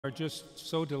Are just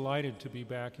so delighted to be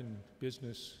back in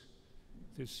business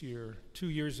this year. 2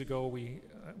 years ago, we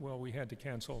had to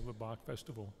cancel the Bach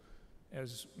Festival,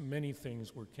 as many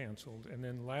things were canceled. And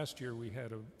then last year, we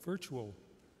had a virtual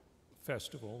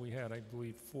festival. We had, I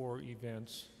believe, 4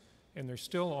 events, and they're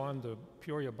still on the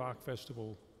Peoria Bach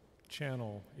Festival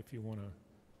channel if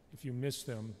you miss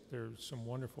them. There's some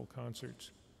wonderful concerts.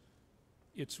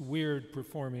 It's weird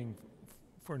performing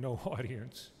for no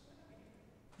audience,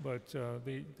 but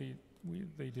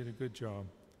they did a good job.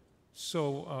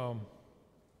 So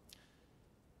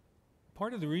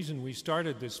part of the reason we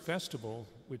started this festival,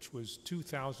 which was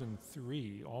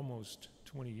 2003, almost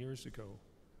 20 years ago,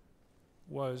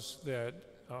 was that,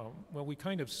 we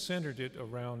kind of centered it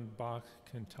around Bach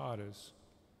cantatas.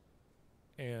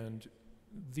 And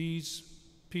these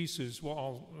pieces,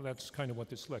 that's kind of what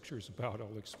this lecture is about,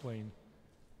 I'll explain.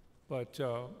 But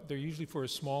they're usually for a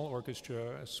small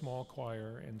orchestra, a small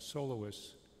choir, and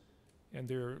soloists. And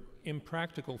they're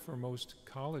impractical for most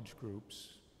college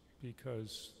groups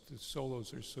because the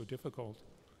solos are so difficult.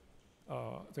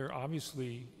 They're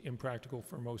obviously impractical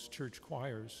for most church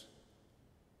choirs.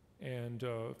 And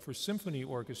for symphony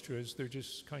orchestras, they're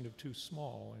just kind of too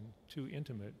small and too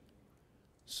intimate.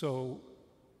 So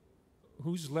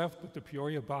who's left but the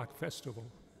Peoria Bach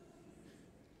Festival?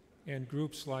 And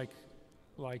groups like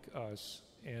us,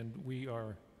 and we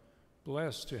are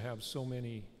blessed to have so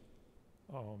many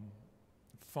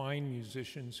fine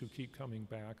musicians who keep coming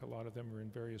back. A lot of them are in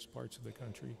various parts of the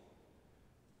country.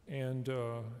 And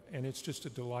it's just a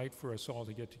delight for us all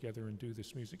to get together and do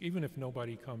this music. Even if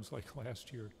nobody comes like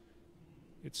last year,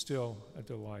 it's still a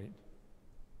delight.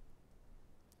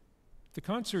 The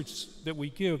concerts that we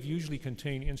give usually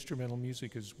contain instrumental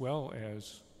music as well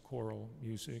as choral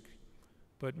music,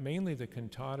 but mainly the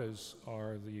cantatas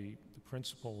are the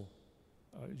principal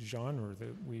genre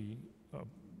that we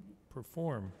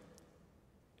perform.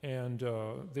 And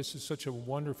this is such a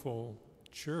wonderful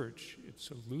church.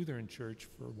 It's a Lutheran church,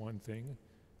 for one thing.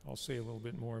 I'll say a little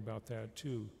bit more about that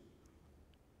too.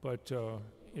 But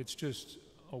it's just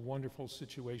a wonderful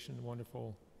situation, a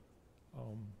wonderful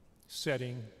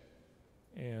setting,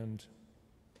 and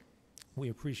we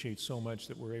appreciate so much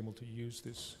that we're able to use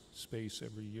this space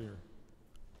every year.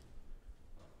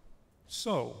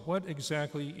 So, what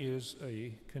exactly is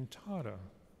a cantata?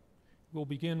 We'll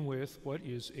begin with what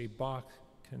is a Bach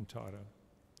cantata.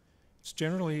 It's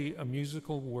generally a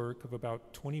musical work of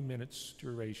about 20 minutes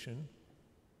duration.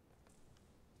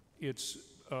 It's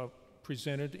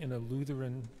presented in a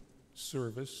Lutheran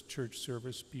service, church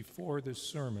service, before the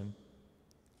sermon.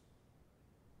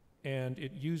 And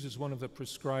it uses one of the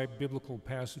prescribed biblical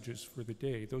passages for the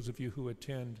day. Those of you who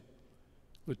attend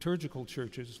liturgical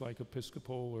churches like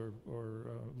Episcopal or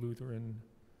Lutheran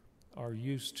are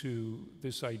used to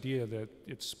this idea that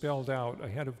it's spelled out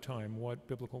ahead of time what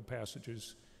biblical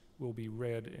passages will be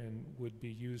read and would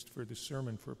be used for the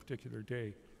sermon for a particular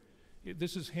day.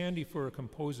 This is handy for a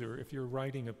composer. If you're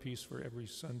writing a piece for every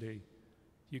Sunday,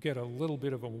 you get a little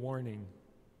bit of a warning.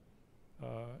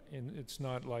 And it's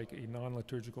not like a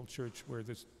non-liturgical church where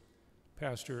this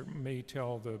pastor may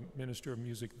tell the minister of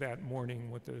music that morning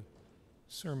what the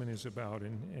sermon is about,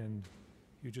 and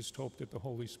you just hope that the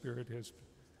Holy Spirit has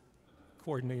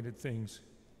coordinated things.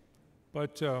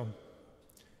 But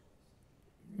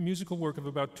musical work of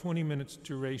about 20 minutes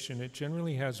duration. It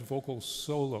generally has vocal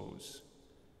solos,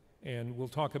 and we'll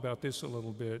talk about this a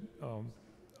little bit,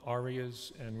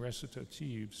 arias and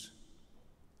recitatives.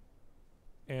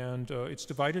 And it's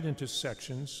divided into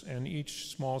sections, and each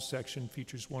small section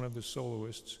features one of the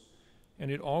soloists, and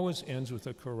it always ends with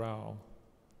a chorale,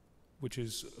 which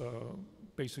is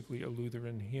basically a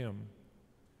Lutheran hymn.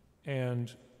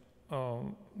 And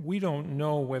we don't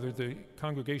know whether the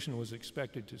congregation was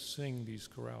expected to sing these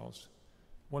chorales.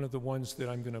 One of the ones that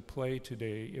I'm going to play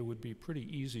today, it would be pretty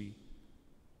easy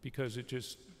because it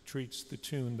just treats the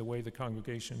tune the way the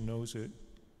congregation knows it.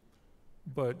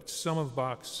 But some of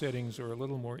Bach's settings are a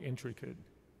little more intricate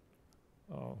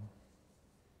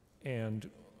and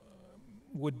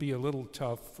would be a little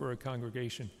tough for a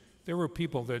congregation. There were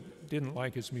people that didn't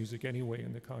like his music anyway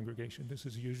in the congregation. This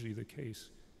is usually the case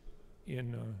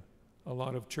in a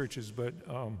lot of churches, but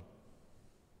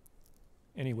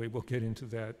anyway, we'll get into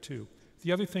that too.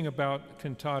 The other thing about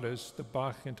cantatas, the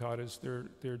Bach cantatas,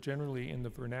 they're generally in the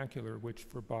vernacular, which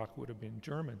for Bach would have been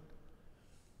German.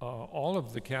 All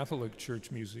of the Catholic Church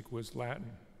music was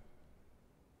Latin,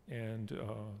 and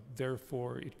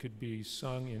therefore it could be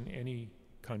sung in any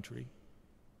country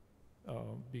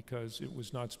because it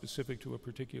was not specific to a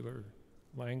particular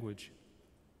language.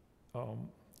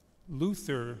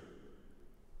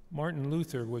 Martin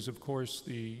Luther was, of course,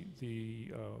 the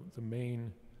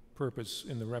main purpose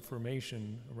in the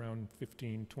Reformation around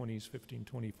 1520s,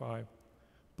 1525.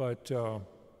 But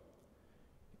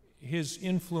his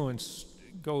influence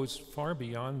goes far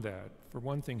beyond that. For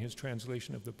one thing, his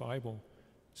translation of the Bible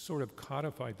sort of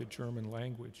codified the German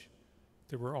language.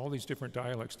 There were all these different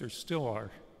dialects. There still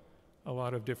are a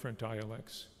lot of different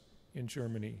dialects in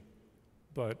Germany,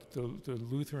 but the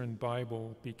Lutheran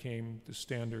Bible became the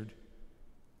standard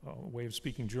way of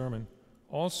speaking German.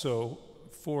 Also,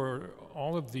 for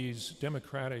all of these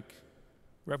democratic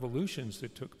revolutions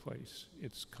that took place,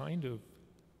 it's kind of,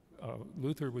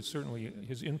 Luther was certainly,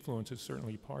 his influence is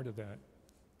certainly part of that.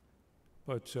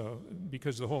 But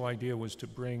because the whole idea was to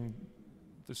bring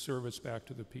the service back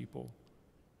to the people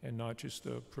and not just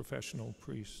the professional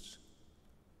priests.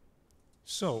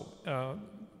 So,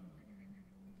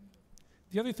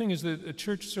 the other thing is that a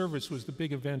church service was the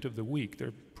big event of the week.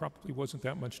 There probably wasn't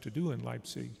that much to do in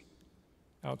Leipzig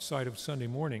outside of Sunday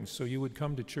mornings. So you would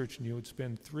come to church and you would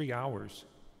spend 3 hours.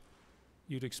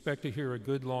 You'd expect to hear a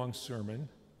good long sermon,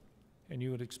 and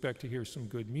you would expect to hear some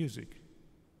good music.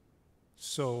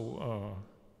 So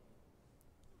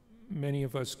many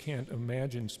of us can't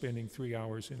imagine spending 3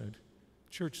 hours in a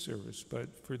church service,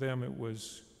 but for them it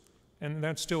was, and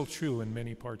that's still true in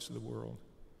many parts of the world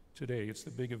today. It's the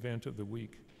big event of the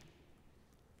week.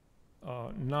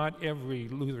 Not every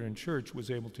Lutheran church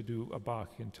was able to do a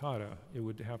Bach cantata. It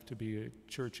would have to be a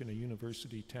church in a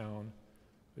university town,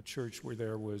 a church where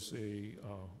there was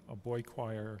a boy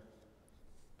choir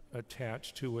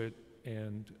attached to it,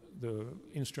 and the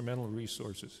instrumental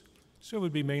resources. So it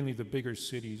would be mainly the bigger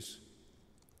cities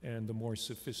and the more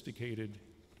sophisticated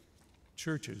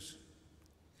churches.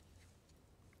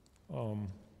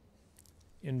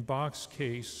 In Bach's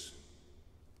case,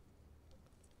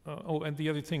 and the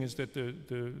other thing is that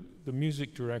the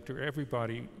music director,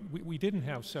 everybody, we didn't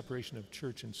have separation of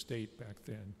church and state back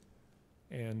then.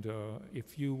 And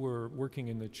if you were working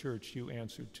in the church, you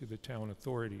answered to the town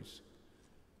authorities,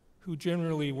 who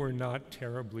generally were not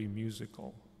terribly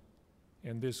musical.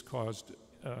 And this caused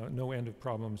no end of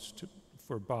problems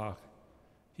for Bach.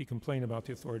 He complained about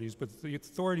the authorities, but the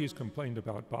authorities complained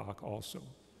about Bach also.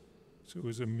 So it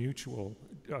was a mutual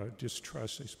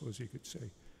distrust, I suppose you could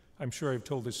say. I'm sure I've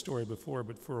told this story before,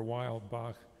 but for a while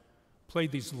Bach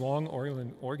played these long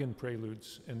organ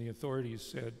preludes, and the authorities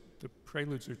said the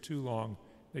preludes are too long.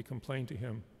 They complained to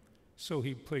him. So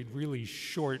he played really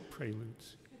short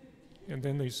preludes. And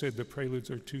then they said the preludes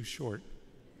are too short.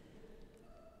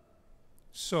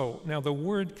 So now the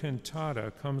word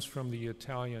cantata comes from the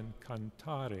Italian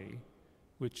cantare,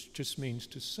 which just means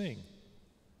to sing.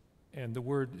 And the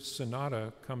word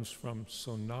sonata comes from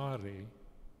sonare,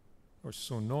 or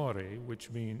sonore, which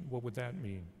mean, what would that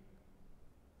mean?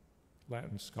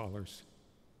 Latin scholars.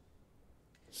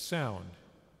 Sound.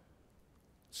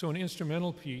 So an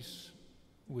instrumental piece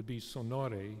would be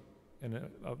sonore, and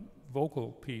a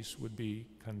vocal piece would be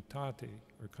cantate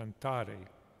or cantare.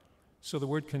 So the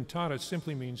word cantata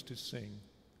simply means to sing,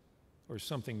 or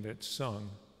something that's sung,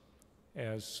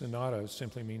 as sonata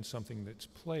simply means something that's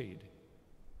played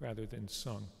rather than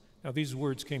sung. Now these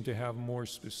words came to have more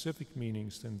specific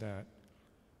meanings than that,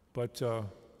 but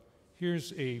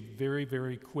here's a very,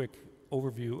 very quick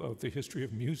overview of the history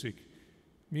of music.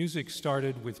 Music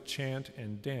started with chant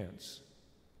and dance,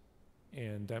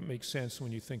 and that makes sense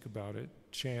when you think about it.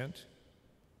 Chant,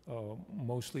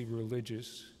 mostly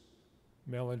religious,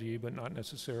 melody, but not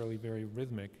necessarily very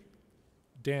rhythmic.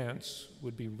 Dance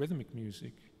would be rhythmic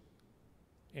music.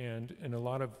 And in a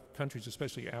lot of countries,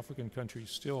 especially African countries,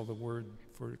 still the word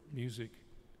for music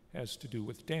has to do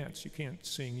with dance. You can't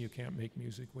sing, you can't make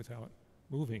music without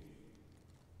moving.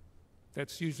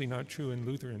 That's usually not true in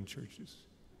Lutheran churches.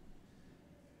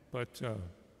 But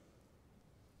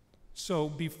so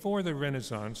before the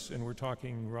Renaissance, and we're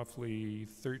talking roughly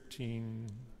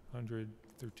 1300,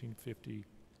 1350,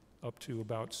 up to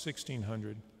about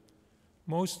 1600,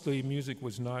 mostly music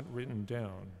was not written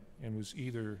down and was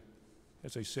either,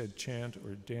 as I said, chant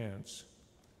or dance.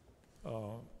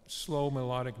 Slow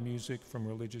melodic music from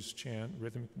religious chant,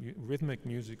 rhythmic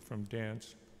music from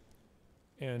dance.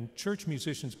 And church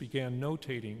musicians began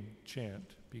notating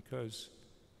chant because,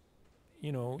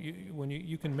 you know, when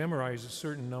you can memorize a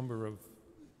certain number of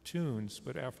tunes,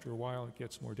 but after a while it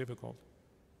gets more difficult.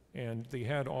 And they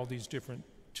had all these different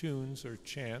tunes or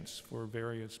chants for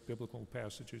various biblical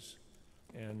passages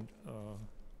and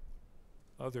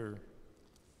other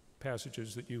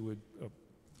passages that you would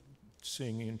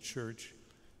sing in church.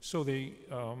 So they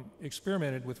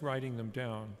experimented with writing them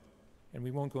down, and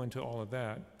we won't go into all of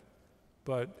that.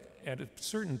 But at a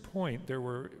certain point, there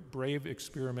were brave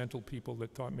experimental people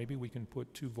that thought maybe we can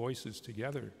put two voices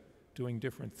together doing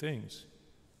different things.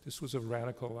 This was a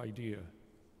radical idea,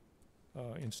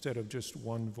 instead of just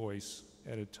one voice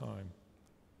at a time.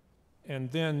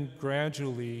 And then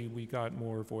gradually we got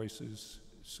more voices.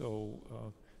 So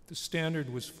the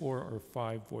standard was 4 or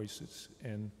 5 voices.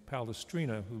 And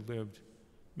Palestrina, who lived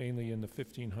mainly in the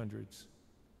 1500s,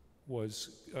 was,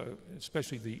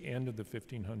 especially the end of the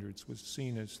 1500s, was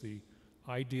seen as the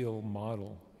ideal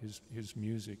model, his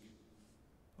music,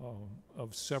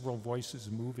 of several voices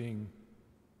moving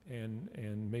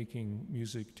and making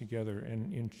music together.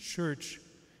 And in church,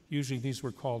 usually these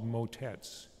were called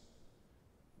motets.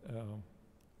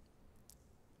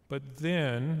 But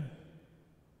then,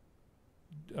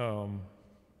 and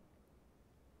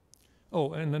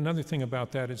another thing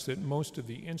about that is that most of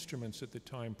the instruments at the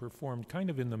time performed kind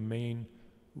of in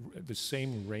the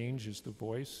same range as the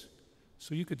voice.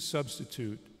 So you could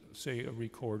substitute, say, a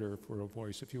recorder for a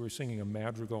voice. If you were singing a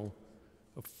madrigal,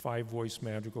 a 5-voice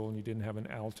madrigal, and you didn't have an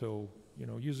alto,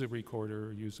 use a recorder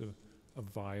or use a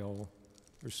viol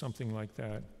or something like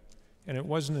that. And it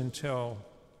wasn't until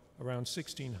around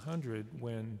 1600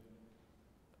 when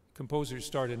composers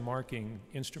started marking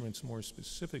instruments more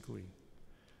specifically.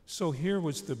 So here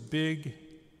was the big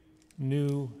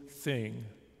new thing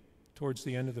towards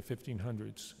the end of the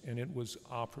 1500s, and it was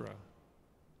opera.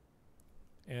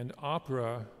 And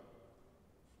opera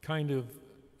kind of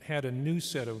had a new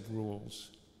set of rules.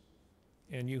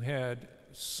 And you had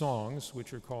songs,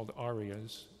 which are called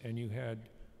arias, and you had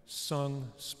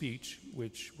sung speech,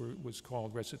 which was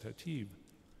called recitative.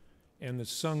 And the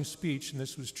sung speech, and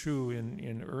this was true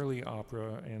in early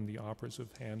opera and the operas of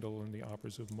Handel and the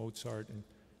operas of Mozart and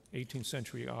 18th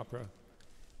century opera.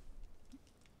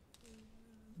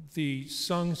 The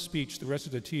sung speech, the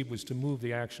recitative, was to move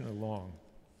the action along.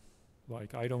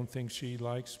 Like, I don't think she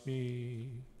likes me,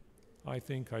 I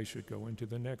think I should go into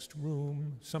the next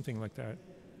room, something like that.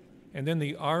 And then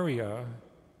the aria,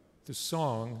 the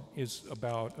song, is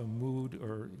about a mood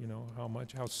or,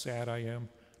 how sad I am,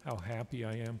 how happy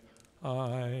I am.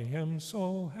 I am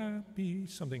so happy,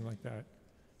 something like that.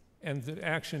 And the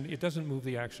action, it doesn't move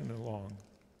the action along.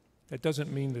 That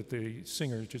doesn't mean that the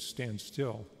singer just stands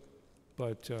still.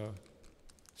 But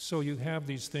so you have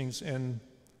these things, and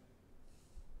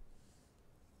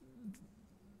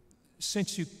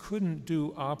since you couldn't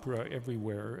do opera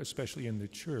everywhere, especially in the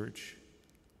church,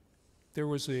 there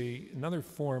was another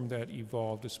form that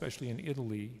evolved, especially in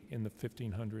Italy in the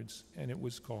 1500s, and it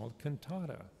was called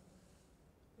cantata.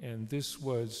 And this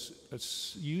was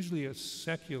usually a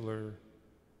secular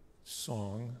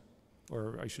song,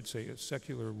 or I should say a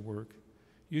secular work,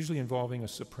 usually involving a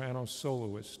soprano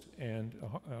soloist and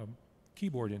a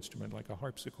keyboard instrument like a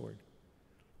harpsichord.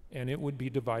 And it would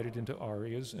be divided into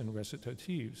arias and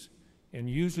recitatives. And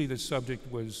usually the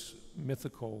subject was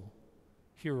mythical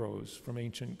heroes from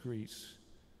ancient Greece.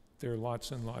 There are lots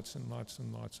and lots and lots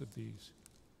and lots of these.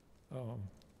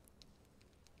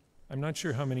 I'm not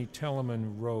sure how many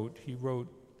Telemann wrote. He wrote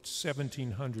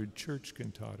 1,700 church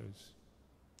cantatas.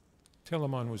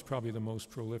 Telemann was probably the most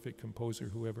prolific composer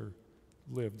who ever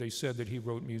lived. They said that he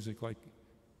wrote music like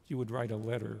you would write a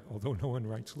letter, although no one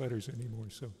writes letters anymore,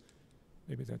 so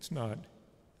maybe that's not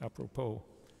apropos.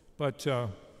 But you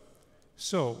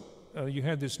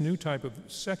had this new type of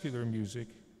secular music,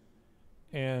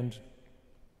 and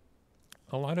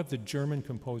a lot of the German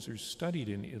composers studied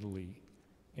in Italy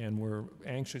and were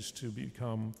anxious to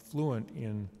become fluent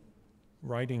in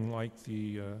writing like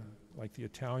the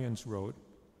Italians wrote.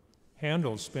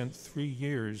 Handel spent 3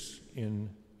 years in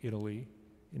Italy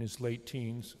in his late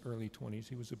teens, early 20s.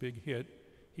 He was a big hit.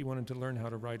 He wanted to learn how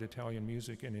to write Italian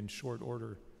music, and in short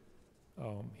order,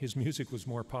 his music was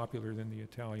more popular than the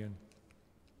Italian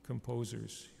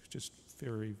composers. He was just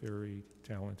very, very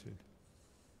talented.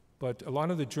 But a lot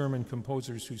of the German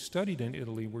composers who studied in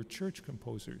Italy were church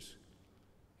composers.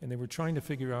 And they were trying to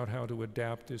figure out how to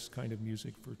adapt this kind of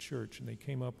music for church. And they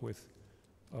came up with,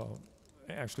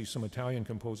 actually some Italian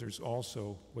composers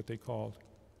also, what they called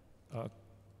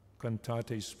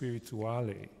cantate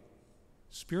spirituale,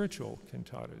 spiritual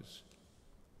cantatas.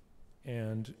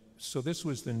 And so this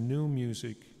was the new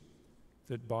music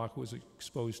that Bach was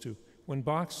exposed to. When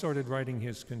Bach started writing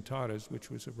his cantatas,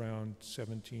 which was around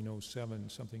 1707,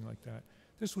 something like that,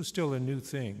 this was still a new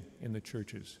thing in the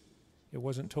churches. It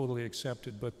wasn't totally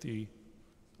accepted, but the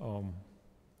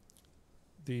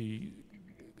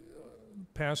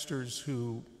pastors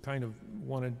who kind of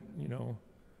wanted,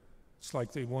 it's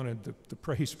like they wanted the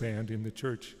praise band in the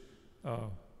church.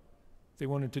 They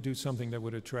wanted to do something that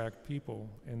would attract people,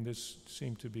 and this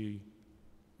seemed to be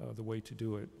the way to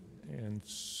do it. And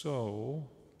so,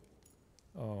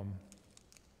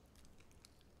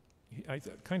 I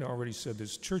kind of already said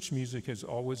this, church music has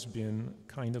always been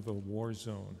kind of a war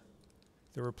zone.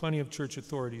 There were plenty of church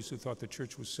authorities who thought the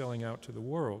church was selling out to the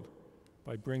world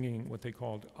by bringing what they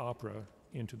called opera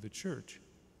into the church.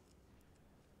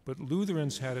 But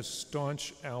Lutherans had a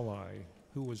staunch ally.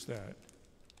 Who was that?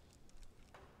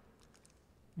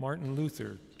 Martin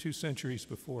Luther, 2 centuries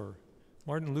before.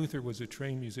 Martin Luther was a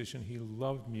trained musician. He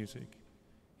loved music.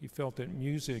 He felt that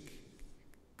music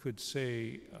could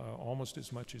say almost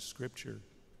as much as Scripture,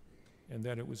 and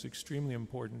that it was extremely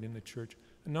important in the church.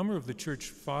 A number of the church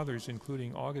fathers,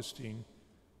 including Augustine,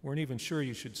 weren't even sure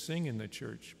you should sing in the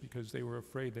church because they were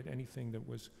afraid that anything that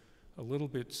was a little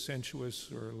bit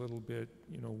sensuous or a little bit,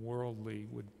 worldly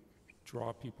would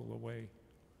draw people away.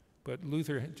 But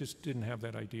Luther just didn't have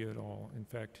that idea at all. In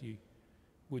fact, he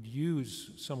would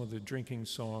use some of the drinking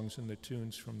songs and the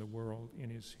tunes from the world in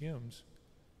his hymns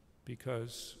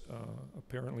because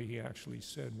apparently he actually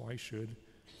said, why should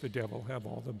the devil have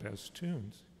all the best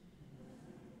tunes?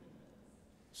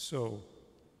 So,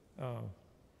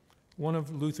 one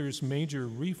of Luther's major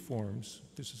reforms,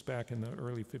 this is back in the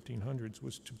early 1500s,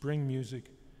 was to bring music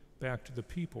back to the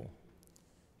people.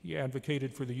 He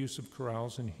advocated for the use of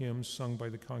chorales and hymns sung by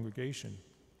the congregation.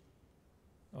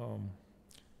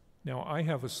 Now, I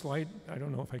have a slight, I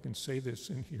don't know if I can say this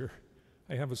in here,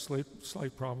 I have a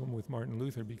slight problem with Martin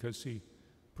Luther because he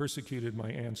persecuted my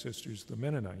ancestors, the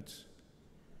Mennonites,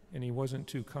 and he wasn't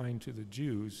too kind to the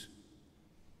Jews.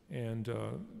 And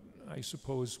I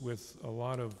suppose with a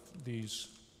lot of these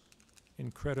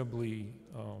incredibly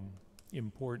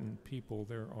important people,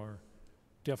 there are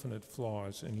definite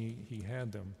flaws, and he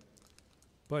had them.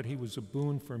 But he was a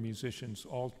boon for musicians.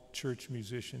 All church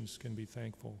musicians can be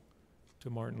thankful to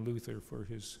Martin Luther for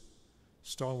his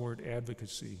stalwart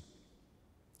advocacy.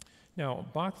 Now,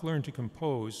 Bach learned to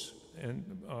compose, and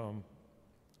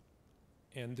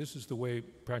this is the way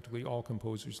practically all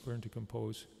composers learn to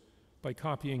compose, by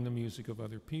copying the music of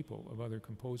other people, of other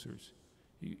composers.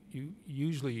 You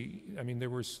usually, I mean, there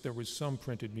was some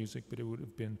printed music, but it would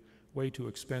have been way too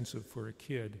expensive for a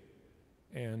kid.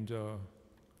 And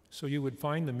so you would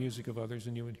find the music of others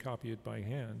and you would copy it by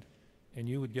hand, and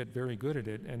you would get very good at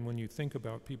it. And when you think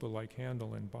about people like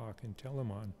Handel and Bach and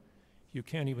Telemann, you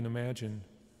can't even imagine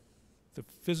the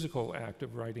physical act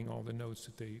of writing all the notes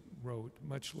that they wrote,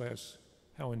 much less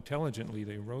how intelligently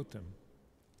they wrote them.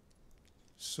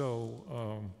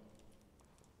 So,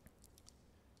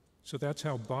 so that's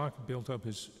how Bach built up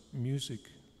his music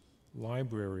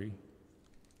library,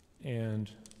 and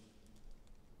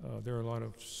there are a lot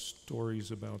of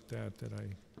stories about that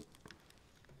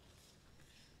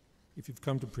if you've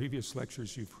come to previous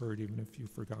lectures, you've heard, even if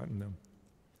you've forgotten them.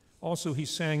 Also, he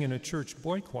sang in a church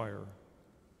boy choir,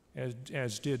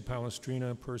 as did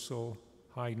Palestrina, Purcell,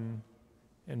 Haydn,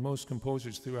 and most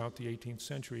composers throughout the 18th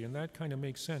century, and that kind of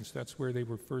makes sense. That's where they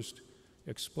were first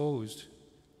exposed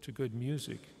to good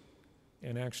music,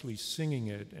 and actually singing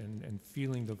it and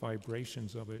feeling the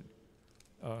vibrations of it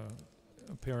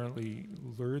apparently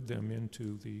lured them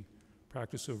into the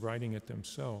practice of writing it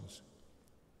themselves.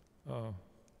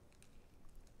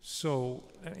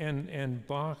 And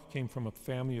Bach came from a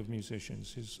family of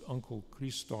musicians. His uncle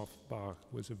Christoph Bach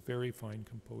was a very fine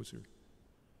composer.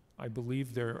 I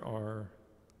believe there are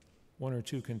 1 or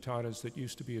 2 cantatas that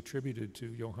used to be attributed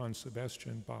to Johann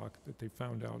Sebastian Bach that they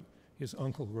found out his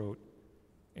uncle wrote,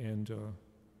 and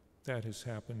that has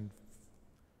happened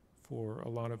for a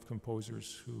lot of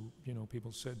composers who,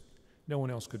 people said no one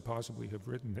else could possibly have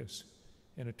written this,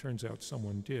 and it turns out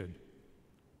someone did.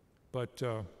 But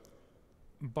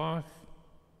Bach,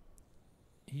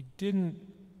 he didn't,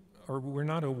 or we're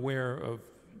not aware of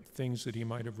things that he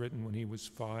might have written when he was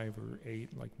 5 or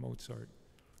 8, like Mozart,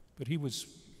 but he was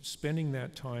spending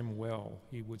that time well.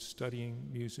 He was studying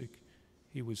music,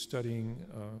 he was studying,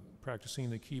 practicing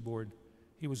the keyboard,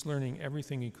 he was learning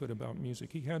everything he could about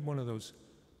music. He had one of those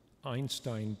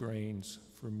Einstein brains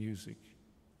for music.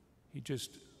 He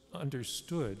just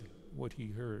understood what he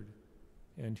heard,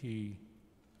 and he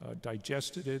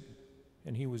digested it,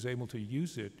 and he was able to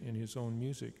use it in his own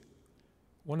music.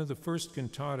 One of the first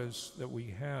cantatas that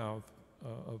we have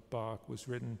of Bach was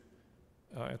written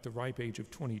at the ripe age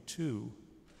of 22.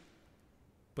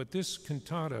 But this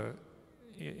cantata,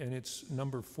 and it's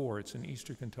number 4, it's an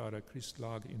Easter cantata, Christ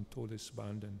lag in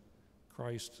Todesbanden,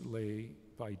 Christ lay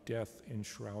by death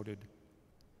enshrouded.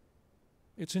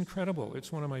 It's incredible.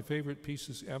 It's one of my favorite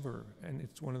pieces ever, and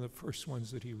it's one of the first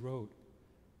ones that he wrote.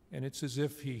 And it's as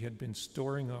if he had been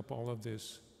storing up all of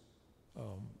this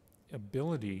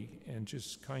ability and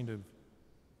just kind of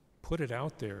put it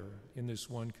out there in this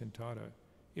one cantata.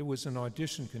 It was an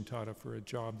audition cantata for a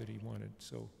job that he wanted,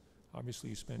 so obviously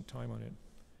he spent time on it.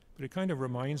 But it kind of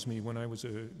reminds me when I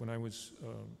was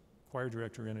choir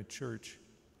director in a church,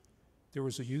 there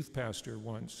was a youth pastor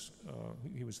once,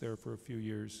 he was there for a few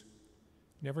years,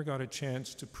 never got a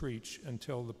chance to preach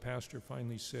until the pastor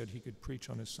finally said he could preach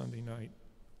on a Sunday night.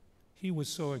 He was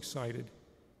so excited.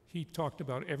 He talked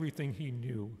about everything he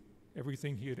knew,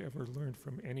 everything he had ever learned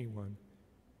from anyone,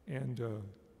 and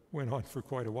went on for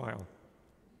quite a while.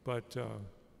 But,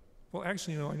 well,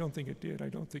 actually, no, I don't think it did. I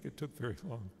don't think it took very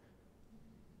long.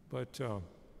 But,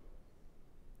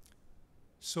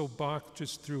 so Bach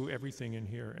just threw everything in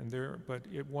here, but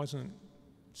it wasn't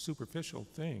superficial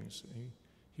things.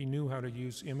 He knew how to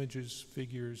use images,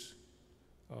 figures,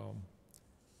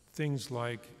 things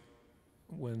like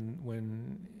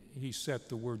when he set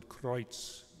the word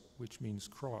Kreuz, which means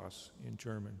cross in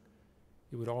German,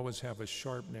 he would always have a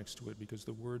sharp next to it because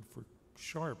the word for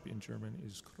sharp in German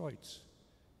is Kreuz.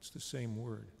 It's the same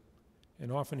word.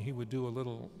 And often he would do a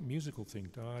little musical thing,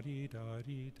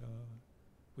 da-dee-da-dee-da,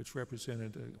 which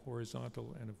represented a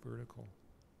horizontal and a vertical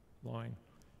line.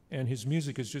 And his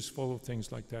music is just full of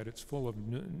things like that. It's full of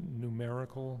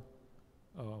numerical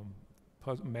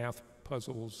math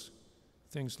puzzles,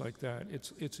 things like that.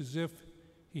 It's as if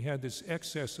he had this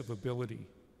excess of ability,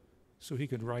 so he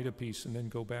could write a piece and then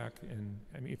go back, and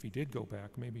I mean, if he did go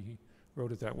back, maybe he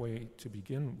wrote it that way to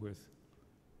begin with,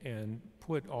 and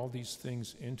put all these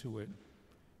things into it.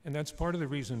 And that's part of the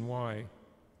reason why,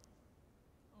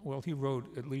 well, he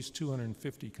wrote at least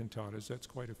 250 cantatas, that's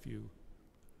quite a few.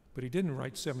 But he didn't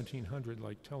write 1,700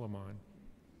 like Telemann.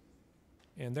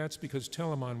 And that's because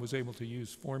Telemann was able to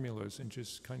use formulas and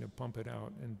just kind of pump it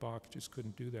out, and Bach just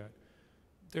couldn't do that.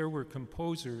 There were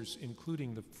composers,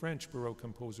 including the French Baroque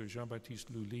composer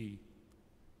Jean-Baptiste Lully,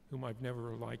 whom I've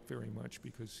never liked very much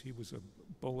because he was a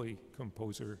bully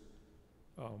composer.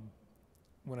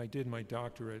 When I did my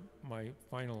doctorate, my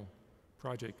final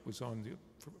project was on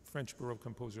the French Baroque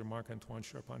composer Marc-Antoine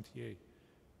Charpentier.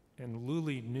 And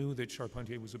Lully knew that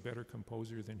Charpentier was a better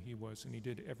composer than he was, and he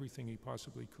did everything he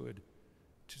possibly could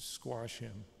to squash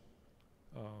him.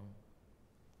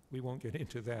 We won't get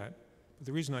into that. But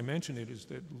the reason I mention it is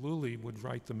that Lully would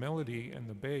write the melody and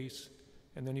the bass,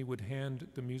 and then he would hand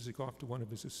the music off to one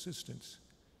of his assistants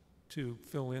to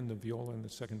fill in the viola and the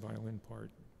second violin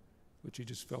part, which he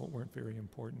just felt weren't very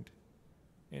important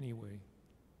anyway.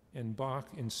 And Bach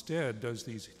instead does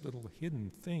these little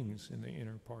hidden things in the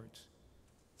inner parts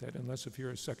that unless if you're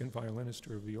a second violinist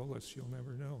or a violist, you'll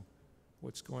never know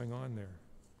what's going on there.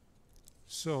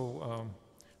 So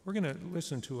we're going to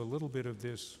listen to a little bit of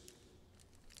this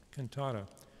cantata.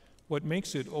 What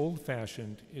makes it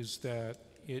old-fashioned is that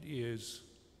it is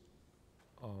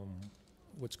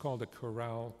what's called a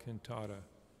chorale cantata.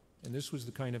 And this was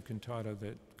the kind of cantata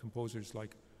that composers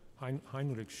like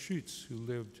Heinrich Schütz, who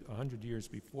lived 100 years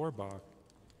before Bach,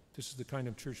 this is the kind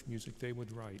of church music they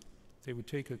would write. They would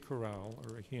take a chorale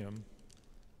or a hymn,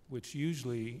 which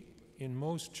usually, in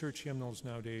most church hymnals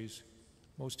nowadays,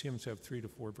 most hymns have 3 to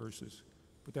 4 verses,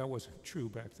 but that wasn't true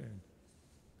back then.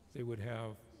 They would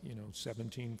have,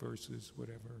 17 verses,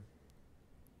 whatever.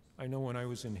 I know when I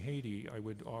was in Haiti, I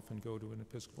would often go to an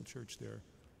Episcopal church there,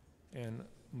 and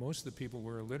most of the people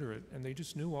were illiterate, and they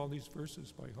just knew all these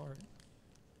verses by heart.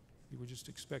 You were just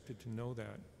expected to know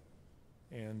that.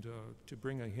 And to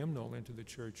bring a hymnal into the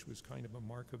church was kind of a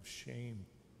mark of shame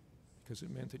because it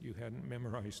meant that you hadn't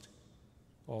memorized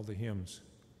all the hymns.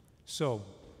 So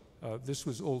this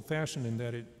was old-fashioned in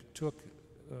that it took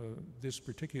this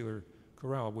particular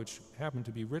chorale, which happened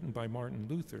to be written by Martin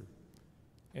Luther,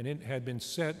 and it had been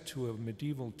set to a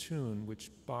medieval tune,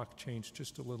 which Bach changed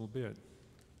just a little bit.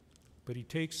 But he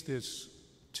takes this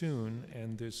tune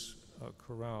and this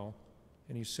chorale,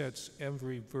 and he sets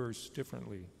every verse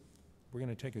differently. We're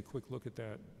going to take a quick look at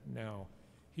that now.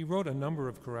 He wrote a number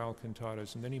of chorale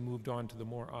cantatas, and then he moved on to the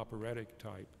more operatic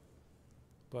type.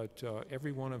 But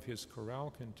every one of his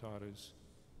chorale cantatas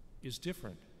is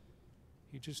different.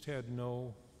 He just had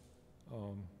no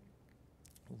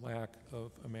lack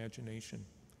of imagination.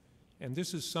 And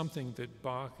this is something that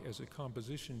Bach, as a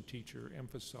composition teacher,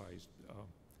 emphasized.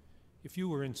 If you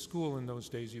were in school in those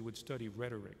days, you would study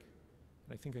rhetoric.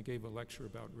 And I think I gave a lecture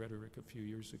about rhetoric a few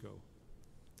years ago,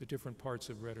 the different parts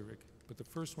of rhetoric. But the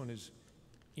first one is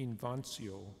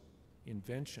inventio,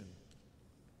 invention,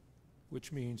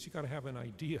 which means you got to have an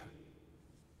idea.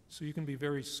 So you can be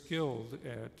very skilled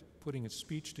at putting a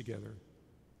speech together,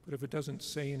 but if it doesn't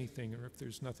say anything or if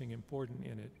there's nothing important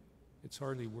in it, it's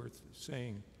hardly worth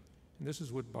saying. And this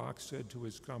is what Bach said to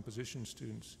his composition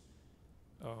students.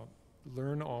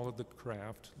 Learn all of the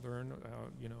craft, learn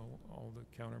all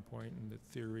the counterpoint and the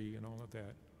theory and all of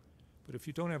that. But if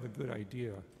you don't have a good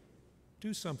idea,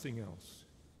 do something else.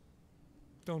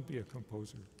 Don't be a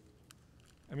composer.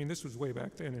 I mean, this was way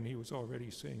back then, and he was already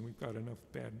saying we've got enough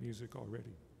bad music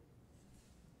already.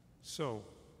 So,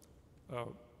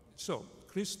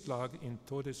 Christ lag in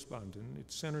Todesbanden.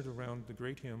 It's centered around the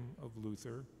great hymn of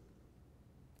Luther.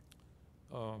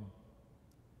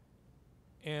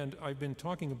 And I've been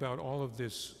talking about all of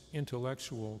this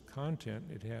intellectual content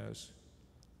it has,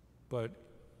 but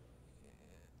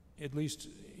at least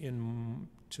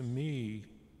to me,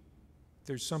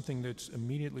 there's something that's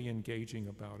immediately engaging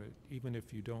about it, even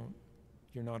if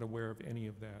you're not aware of any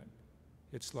of that.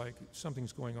 It's like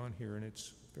something's going on here and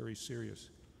it's very serious.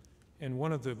 And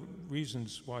one of the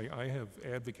reasons why I have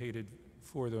advocated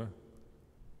for the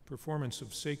performance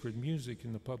of sacred music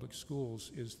in the public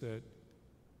schools is that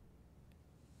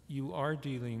you are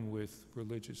dealing with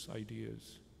religious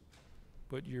ideas,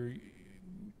 but you're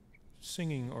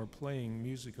singing or playing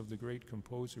music of the great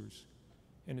composers,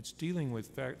 and it's dealing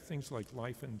with things like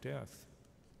life and death.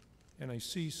 And I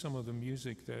see some of the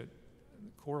music that,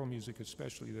 choral music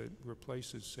especially, that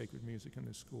replaces sacred music in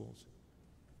the schools.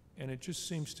 And it just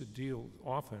seems to deal,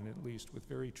 often at least, with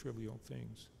very trivial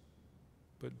things.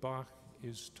 But Bach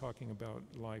is talking about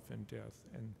life and death,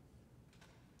 and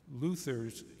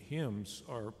Luther's hymns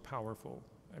are powerful.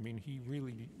 I mean, he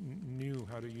really knew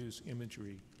how to use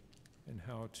imagery and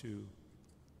how to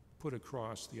put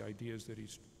across the ideas that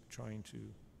he's trying to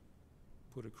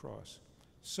put across.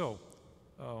 So,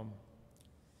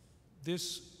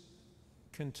 this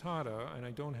cantata, and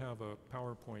I don't have a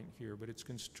PowerPoint here, but it's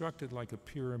constructed like a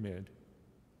pyramid.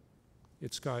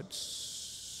 It's got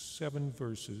 7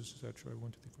 verses. Is that true?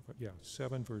 1, 2, 3, 4, 5. Yeah,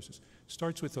 7 verses.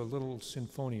 Starts with a little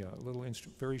sinfonia, a little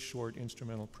very short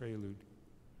instrumental prelude,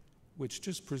 which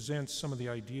just presents some of the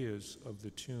ideas of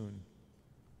the tune.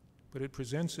 But it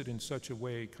presents it in such a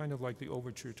way, kind of like the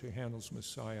overture to Handel's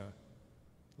Messiah,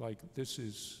 like this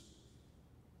is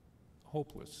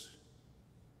hopeless.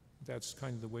 That's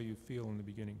kind of the way you feel in the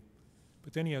beginning.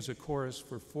 But then he has a chorus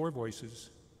for 4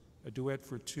 voices, a duet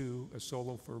for 2, a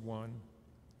solo for 1.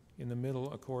 In the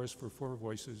middle, a chorus for 4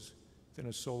 voices, then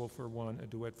a solo for 1, a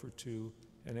duet for 2,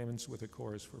 and ends with a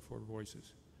chorus for 4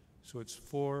 voices. So it's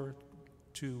 4,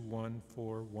 2, 1,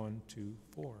 4, 1, 2,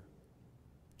 4.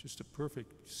 Just a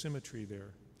perfect symmetry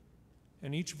there.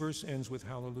 And each verse ends with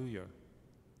hallelujah.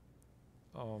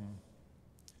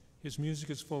 His music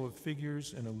is full of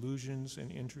figures and allusions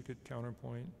and intricate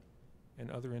counterpoint and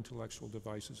other intellectual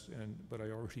devices, but I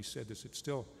already said this, it's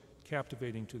still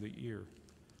captivating to the ear.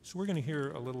 So we're going to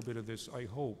hear a little bit of this, I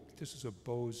hope. This is a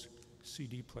Bose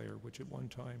CD player, which at one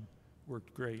time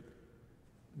worked great.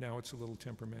 Now it's a little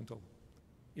temperamental.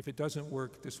 If it doesn't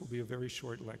work, this will be a very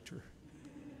short lecture.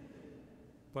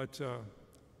 But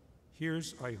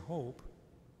here's, I hope,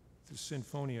 the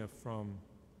Sinfonia from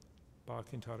Bach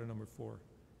Cantata No. 4.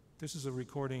 This is a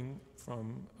recording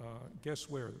from, guess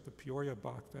where? The Peoria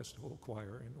Bach Festival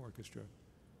Choir and Orchestra.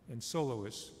 And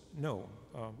soloists, no,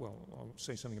 well, I'll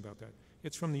say something about that.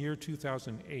 It's from the year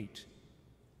 2008,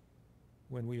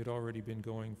 when we had already been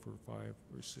going for 5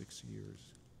 or 6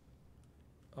 years.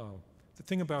 The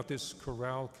thing about this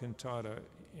chorale cantata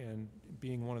and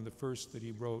being one of the first that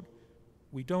he wrote,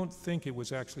 we don't think it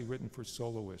was actually written for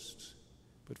soloists,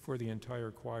 but for the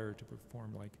entire choir to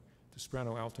perform, like the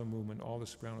soprano-alto movement, all the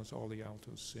sopranos, all the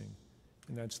altos sing.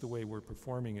 And that's the way we're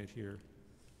performing it here.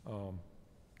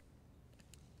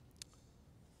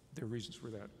 There are reasons for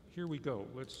that. Here we go.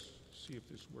 Let's see if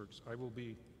this works. I will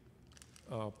be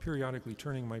periodically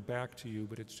turning my back to you,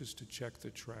 but it's just to check the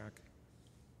track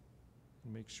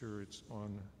and make sure it's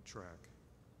on track.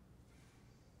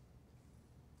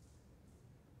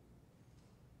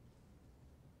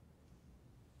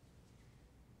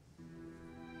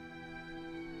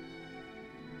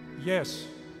 Yes.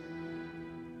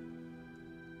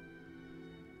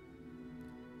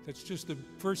 That's just the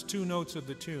first 2 notes of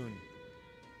the tune.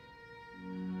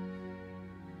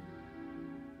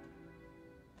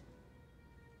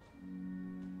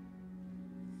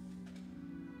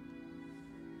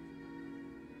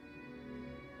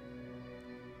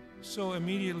 So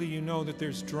immediately you know that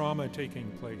there's drama taking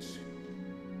place.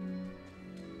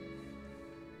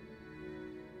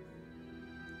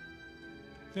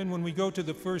 Then when we go to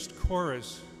the first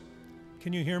chorus,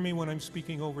 can you hear me when I'm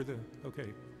speaking over the,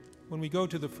 okay. When we go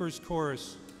to the first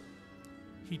chorus,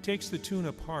 he takes the tune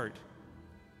apart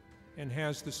and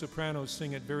has the sopranos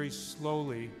sing it very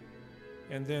slowly,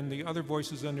 and then the other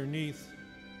voices underneath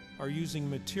are using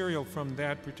material from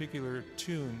that particular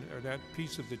tune, or that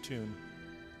piece of the tune.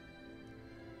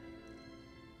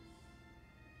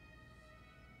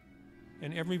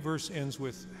 And every verse ends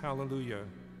with hallelujah,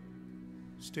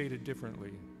 stated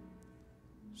differently.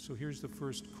 So here's the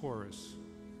first chorus.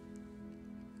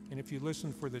 And if you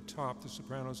listen for the top, the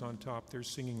sopranos on top, they're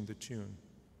singing the tune.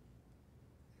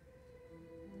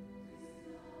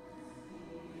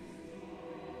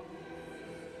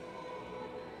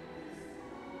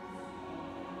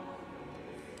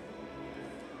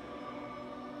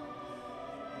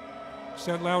 Is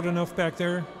that loud enough back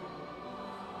there?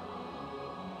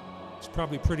 It's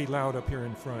probably pretty loud up here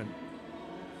in front.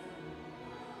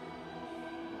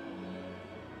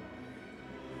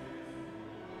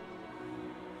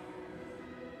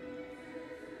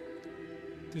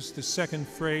 This is the second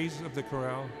phrase of the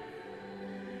chorale.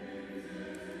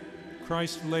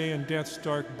 Christ lay in death's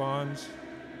dark bonds,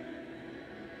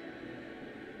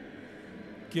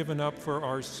 given up for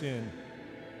our sin.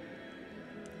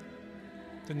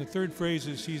 Then the third phrase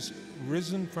is he's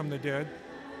risen from the dead,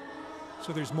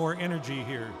 so there's more energy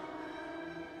here.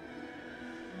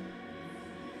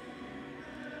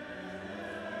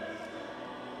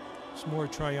 It's more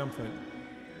triumphant.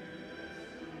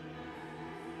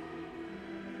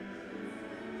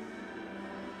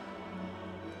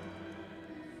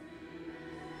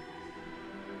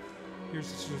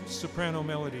 Here's the soprano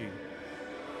melody.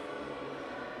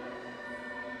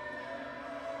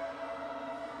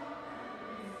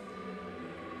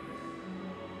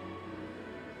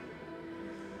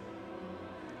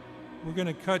 We're going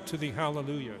to cut to the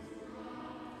Hallelujah.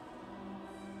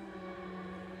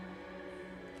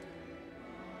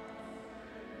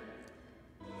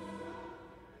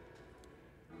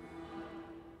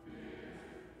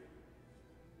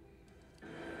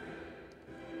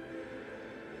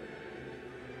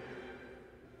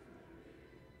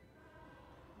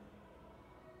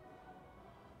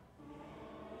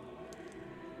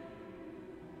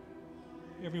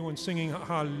 Everyone singing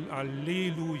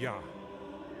Hallelujah.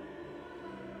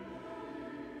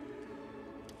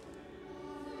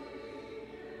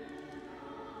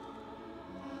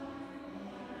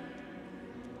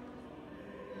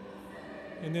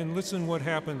 And then listen what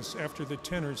happens after the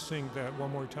tenors sing that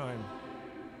one more time.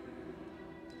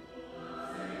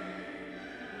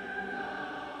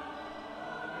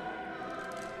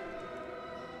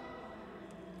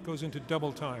 Goes into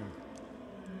double time.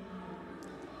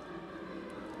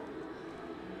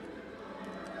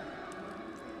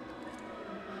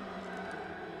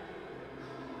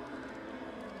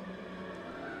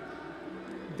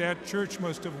 That church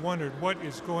must have wondered what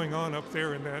is going on up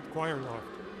there in that choir loft.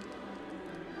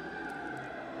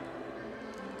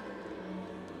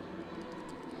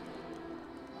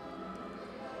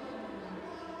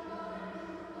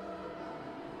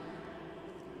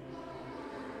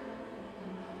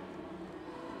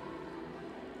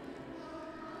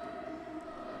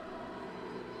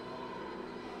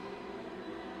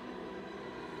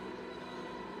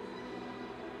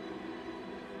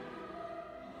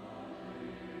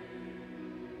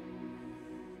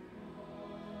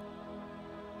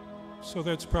 So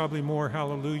that's probably more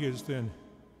hallelujahs than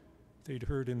they'd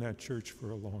heard in that church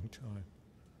for a long time.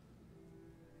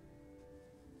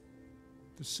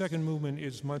 The second movement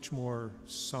is much more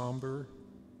somber,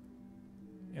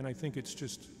 and I think it's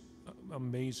just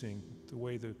amazing the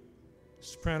way the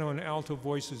soprano and alto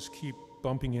voices keep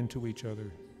bumping into each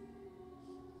other.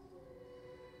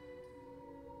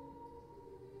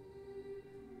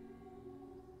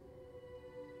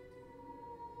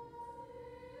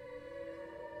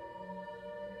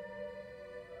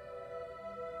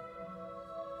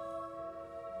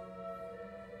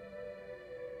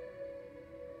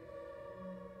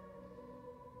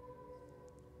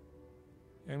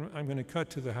 And I'm going to cut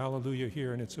to the hallelujah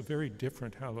here, and it's a very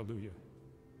different hallelujah.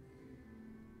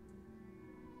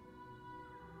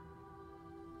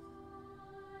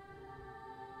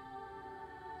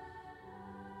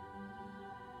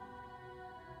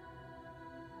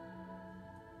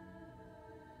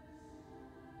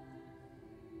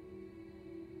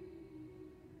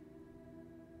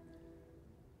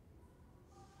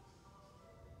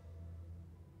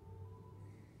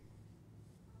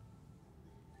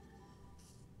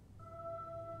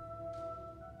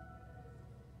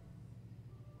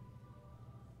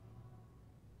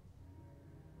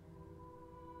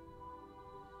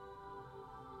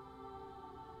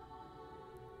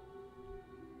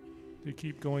 They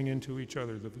keep going into each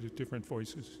other, the different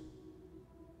voices.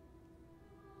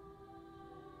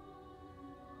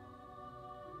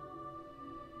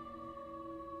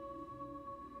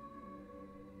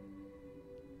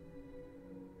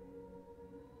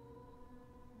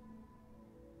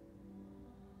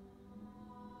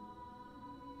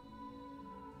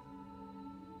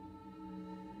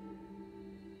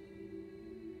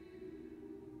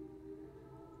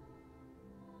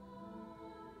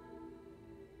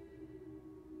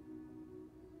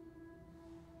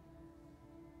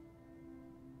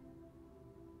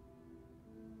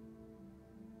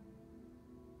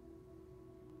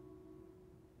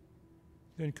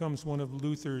 Then comes one of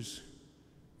Luther's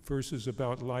verses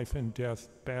about life and death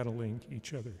battling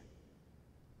each other.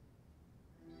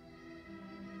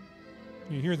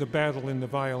 You hear the battle in the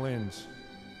violins.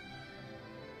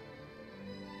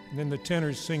 And then the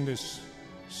tenors sing this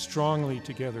strongly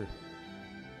together.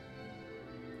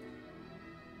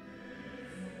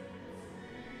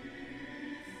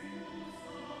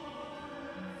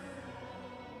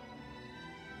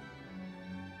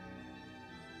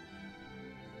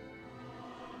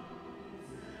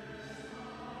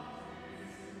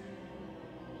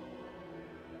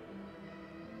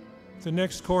 The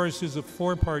next chorus is a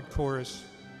four-part chorus,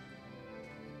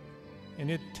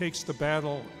 and it takes the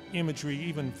battle imagery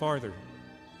even farther.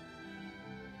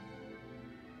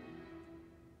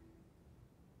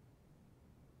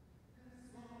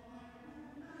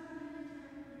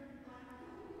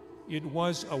 It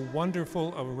was a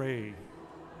wonderful array.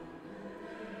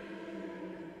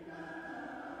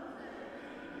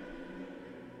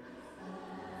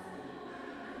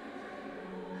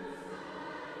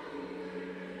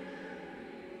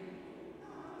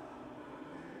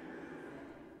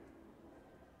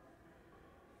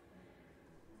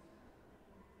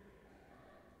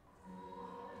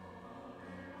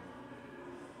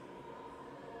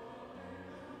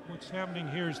 What's happening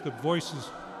here is the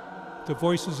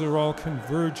voices are all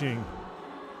converging.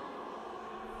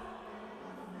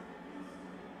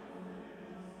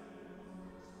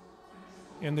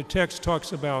 And the text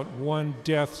talks about one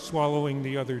death swallowing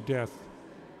the other death.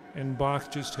 And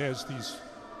Bach just has these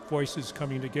voices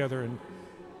coming together and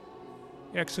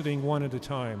exiting one at a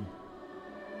time.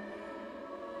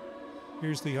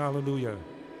 Here's the Hallelujah.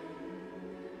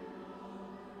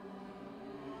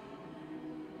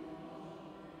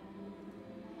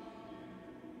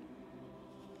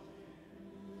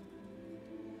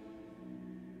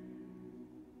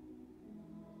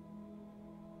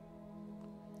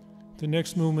 The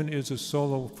next movement is a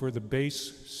solo for the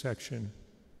bass section,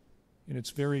 and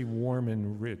it's very warm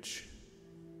and rich.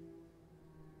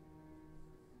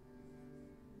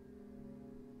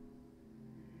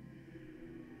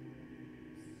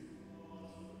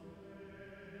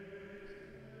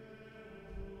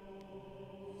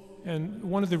 And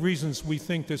one of the reasons we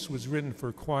think this was written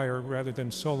for choir rather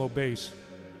than solo bass,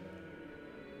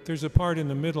 there's a part in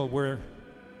the middle where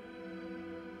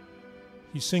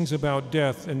he sings about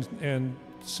death and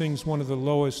sings one of the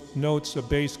lowest notes a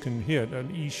bass can hit,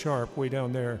 an E sharp way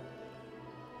down there.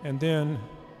 And then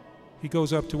he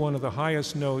goes up to one of the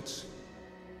highest notes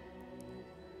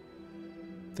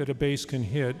that a bass can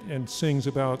hit and sings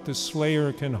about the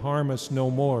Slayer can harm us no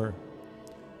more,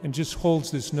 and just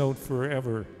holds this note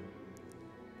forever.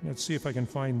 Let's see if I can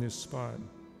find this spot.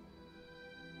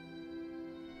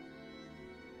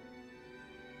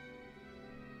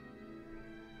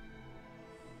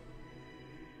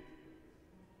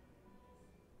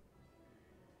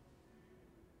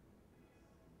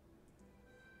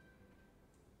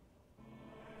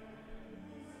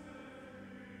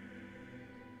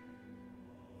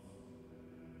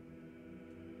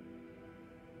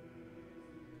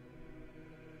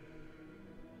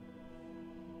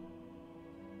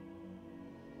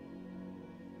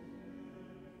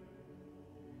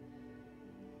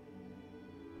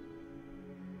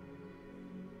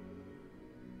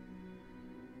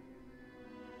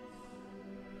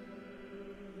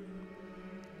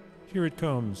 Here it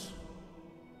comes,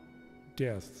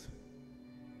 death.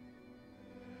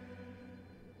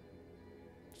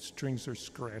 Strings are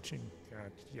scratching,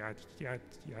 yat, yat, yat,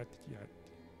 yat, yat.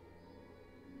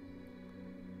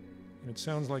 And it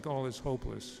sounds like all is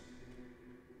hopeless,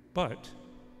 but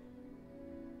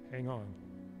hang on.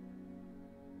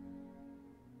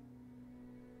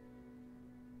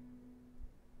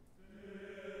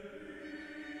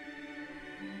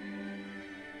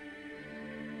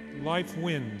 Life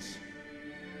wins.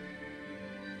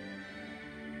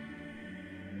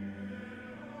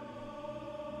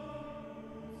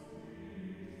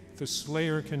 The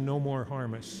Slayer can no more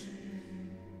harm us.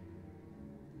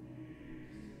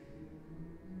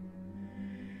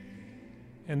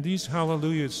 And these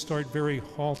hallelujahs start very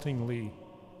haltingly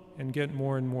and get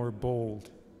more and more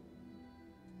bold.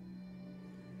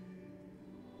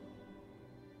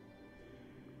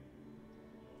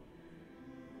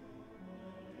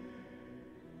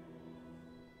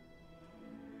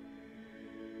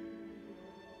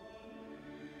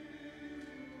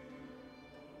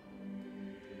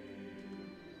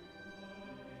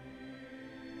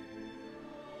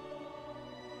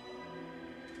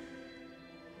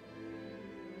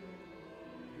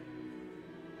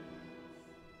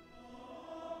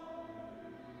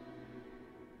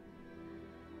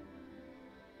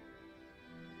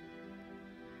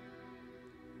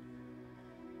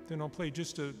 then I'll play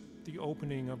just the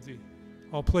opening of the.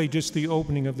 I'll play just the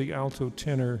opening of the alto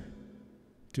tenor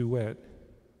duet,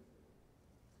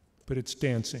 but it's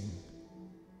dancing.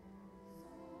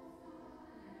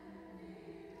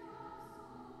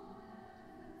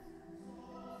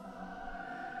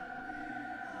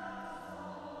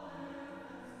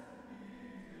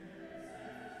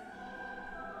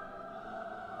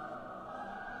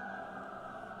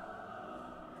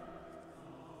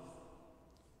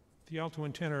 The alto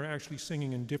and tenor are actually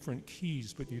singing in different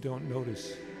keys, but you don't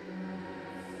notice.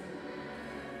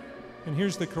 And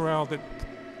here's the chorale that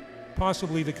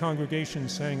possibly the congregation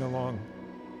sang along.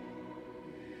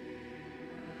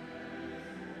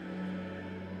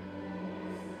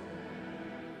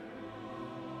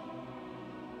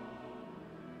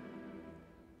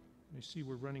 I see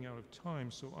we're running out of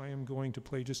time, so I am going to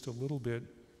play just a little bit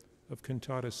of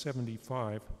Cantata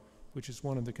 75, which is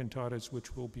one of the cantatas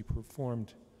which will be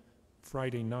performed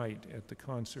Friday night at the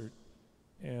concert.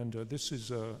 And this is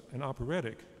an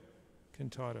operatic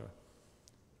cantata.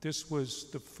 This was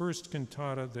the first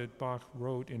cantata that Bach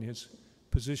wrote in his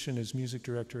position as music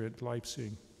director at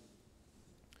Leipzig.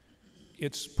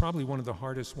 It's probably one of the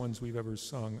hardest ones we've ever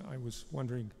sung. I was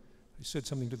wondering, I said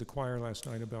something to the choir last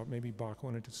night about maybe Bach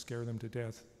wanted to scare them to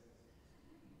death.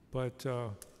 But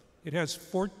it has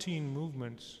 14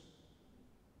 movements,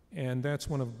 and that's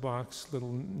one of Bach's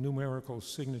little numerical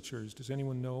signatures. Does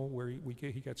anyone know where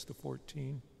he gets the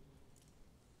 14?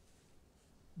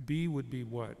 B would be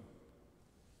what?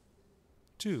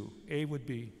 2. A would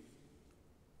be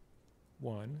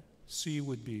 1. C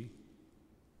would be,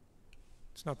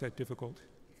 it's not that difficult,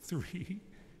 3.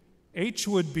 H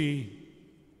would be,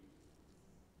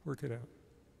 work it out,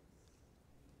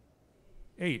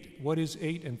 8. What is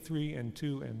 8 and 3 and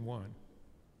 2 and 1?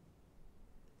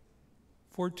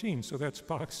 14, so that's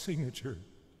Bach's signature.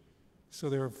 So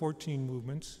there are 14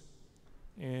 movements,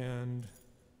 and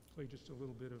play just a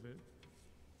little bit of it.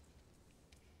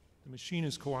 The machine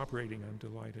is cooperating, I'm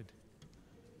delighted.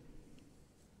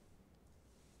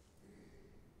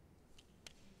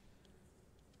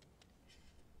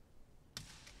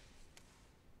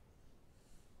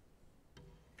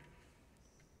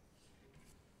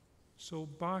 So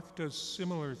Bach does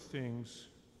similar things.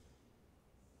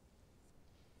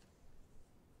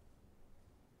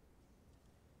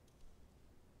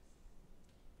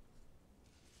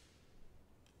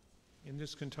 In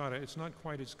this cantata, it's not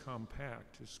quite as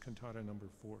compact as cantata number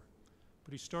 4,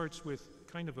 but he starts with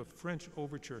kind of a French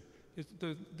overture.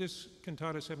 This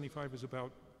cantata 75 is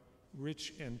about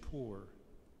rich and poor,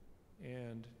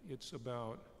 and it's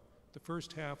about, the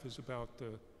first half is about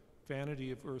the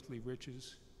vanity of earthly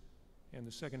riches, and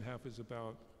the second half is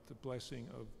about the blessing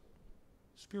of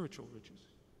spiritual riches.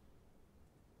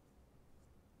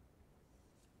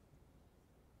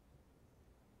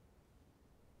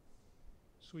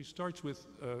 So he starts with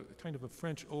kind of a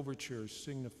French overture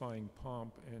signifying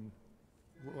pomp and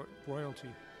royalty.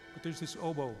 But there's this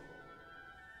oboe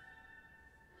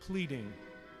pleading.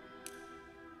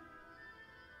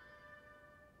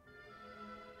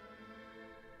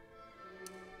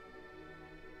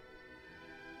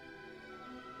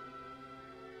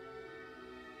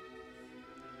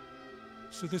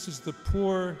 So this is the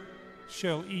poor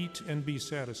shall eat and be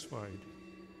satisfied.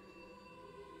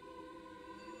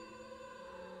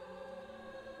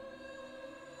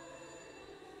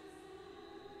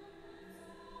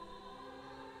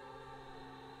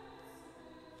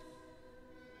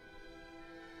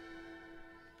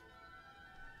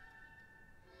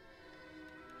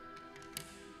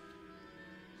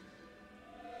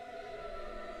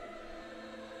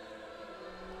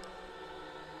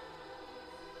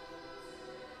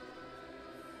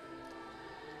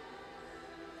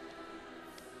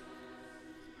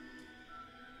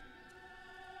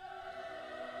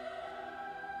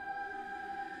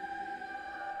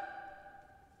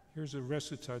 Here's a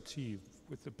recitative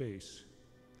with the bass.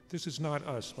 This is not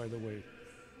us, by the way.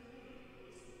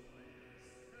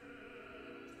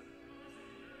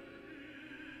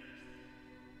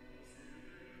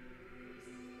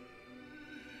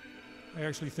 I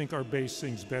actually think our bass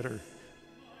sings better.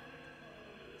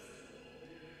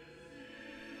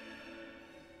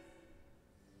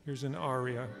 Here's an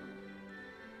aria.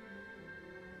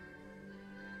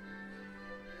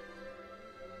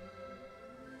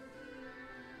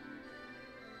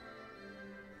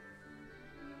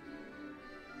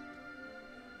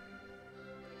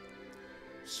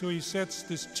 So he sets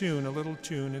this tune, a little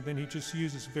tune, and then he just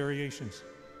uses variations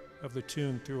of the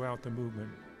tune throughout the movement.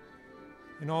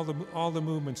 And all the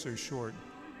movements are short.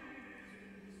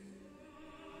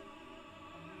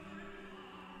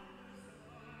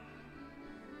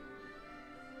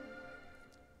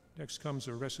 Next comes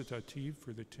a recitative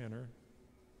for the tenor.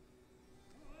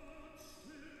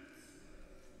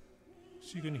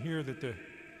 So you can hear that the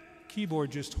keyboard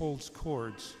just holds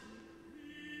chords.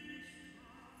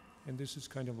 And this is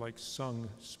kind of like sung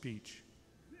speech.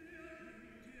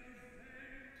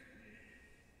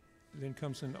 Then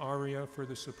comes an aria for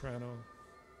the soprano.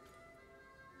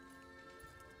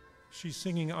 She's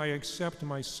singing, "I accept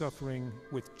my suffering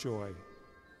with joy."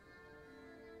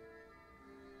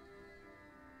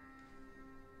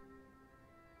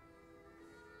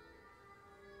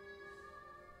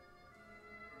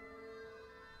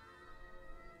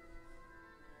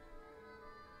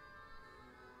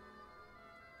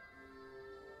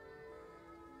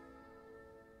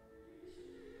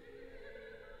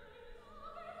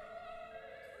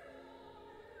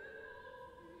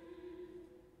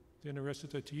 Then a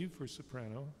recitative for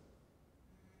soprano.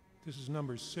 This is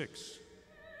number 6.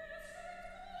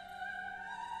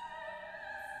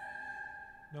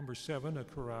 Number 7, a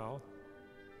chorale.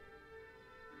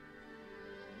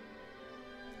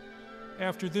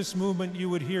 After this movement, you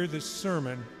would hear this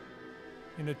sermon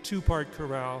in a 2-part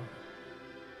chorale,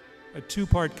 a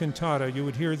 2-part cantata. You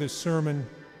would hear the sermon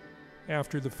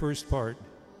after the first part.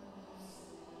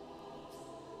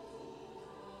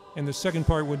 And the second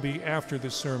part would be after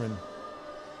the sermon.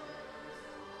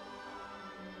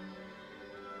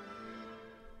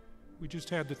 We just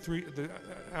had the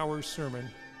hour sermon.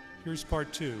 Here's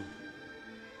part 2.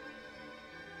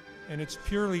 And it's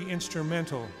purely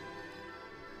instrumental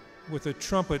with a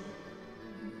trumpet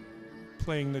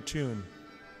playing the tune.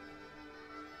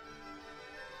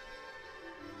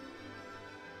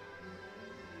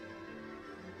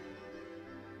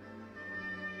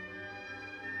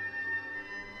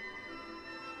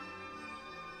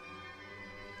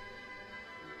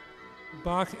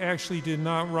 Bach actually did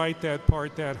not write that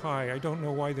part that high. I don't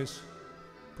know why this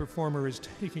performer is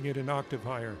taking it an octave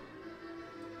higher.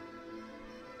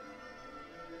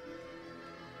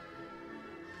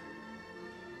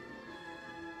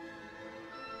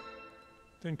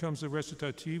 Then comes a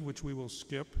recitative, which we will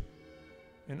skip,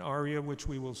 an aria, which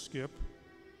we will skip,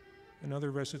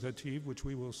 another recitative, which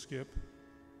we will skip,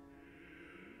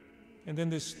 and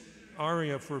then this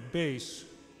aria for bass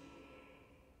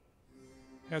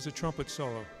has a trumpet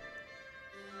solo.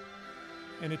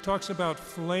 And it talks about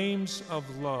flames of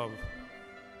love.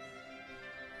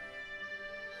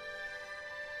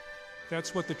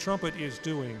 That's what the trumpet is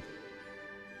doing.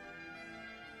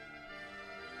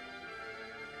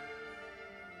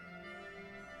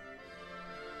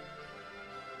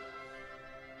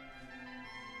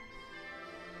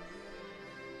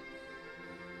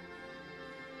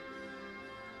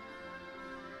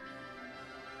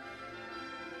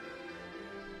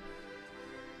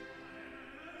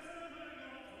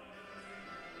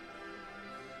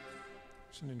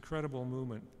 It's an incredible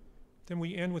movement. Then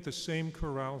we end with the same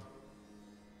chorale.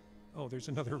 Oh, there's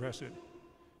another recit.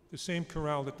 The same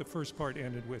chorale that the first part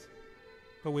ended with,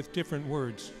 but with different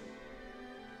words.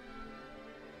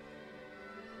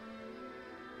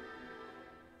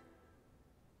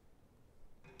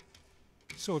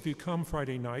 So if you come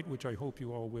Friday night, which I hope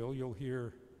you all will, you'll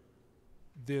hear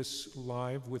this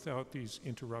live without these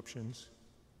interruptions.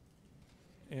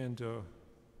 And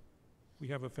we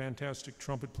have a fantastic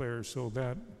trumpet player, so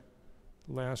that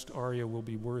last aria will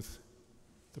be worth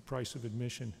the price of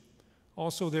admission.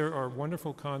 Also, there are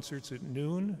wonderful concerts at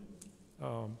noon,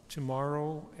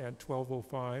 tomorrow at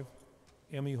 12:05.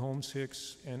 Emmy Holmes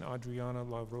Hicks and Adriana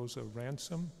La Rosa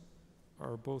Ransom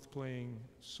are both playing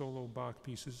solo Bach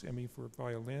pieces, Emmy for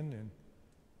violin and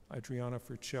Adriana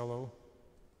for cello,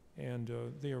 and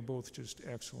they are both just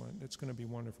excellent. It's going to be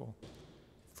wonderful.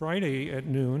 Friday at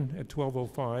noon at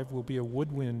 12:05 will be a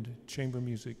woodwind chamber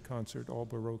music concert, all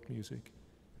Baroque music.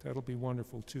 That'll be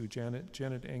wonderful too.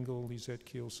 Janet Engel, Lisette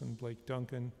Kielsen, Blake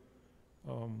Duncan,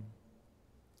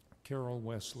 Carol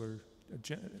Wessler,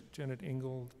 Janet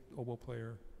Engel, oboe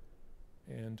player,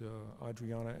 and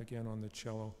Adriana again on the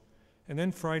cello. And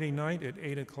then Friday night at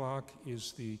 8 o'clock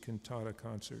is the Cantata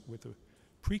concert with a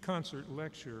pre-concert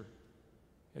lecture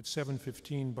at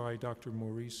 7:15 by Dr.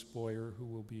 Maurice Boyer, who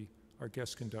will be our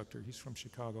guest conductor. He's from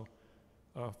Chicago.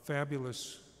 A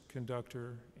fabulous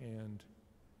conductor, and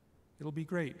it'll be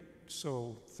great.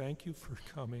 So thank you for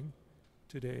coming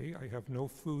today. I have no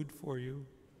food for you,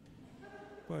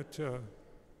 but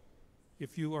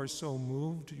if you are so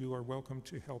moved, you are welcome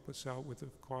to help us out with the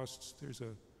costs. There's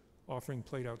a offering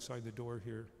plate outside the door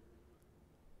here.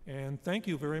 And thank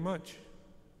you very much.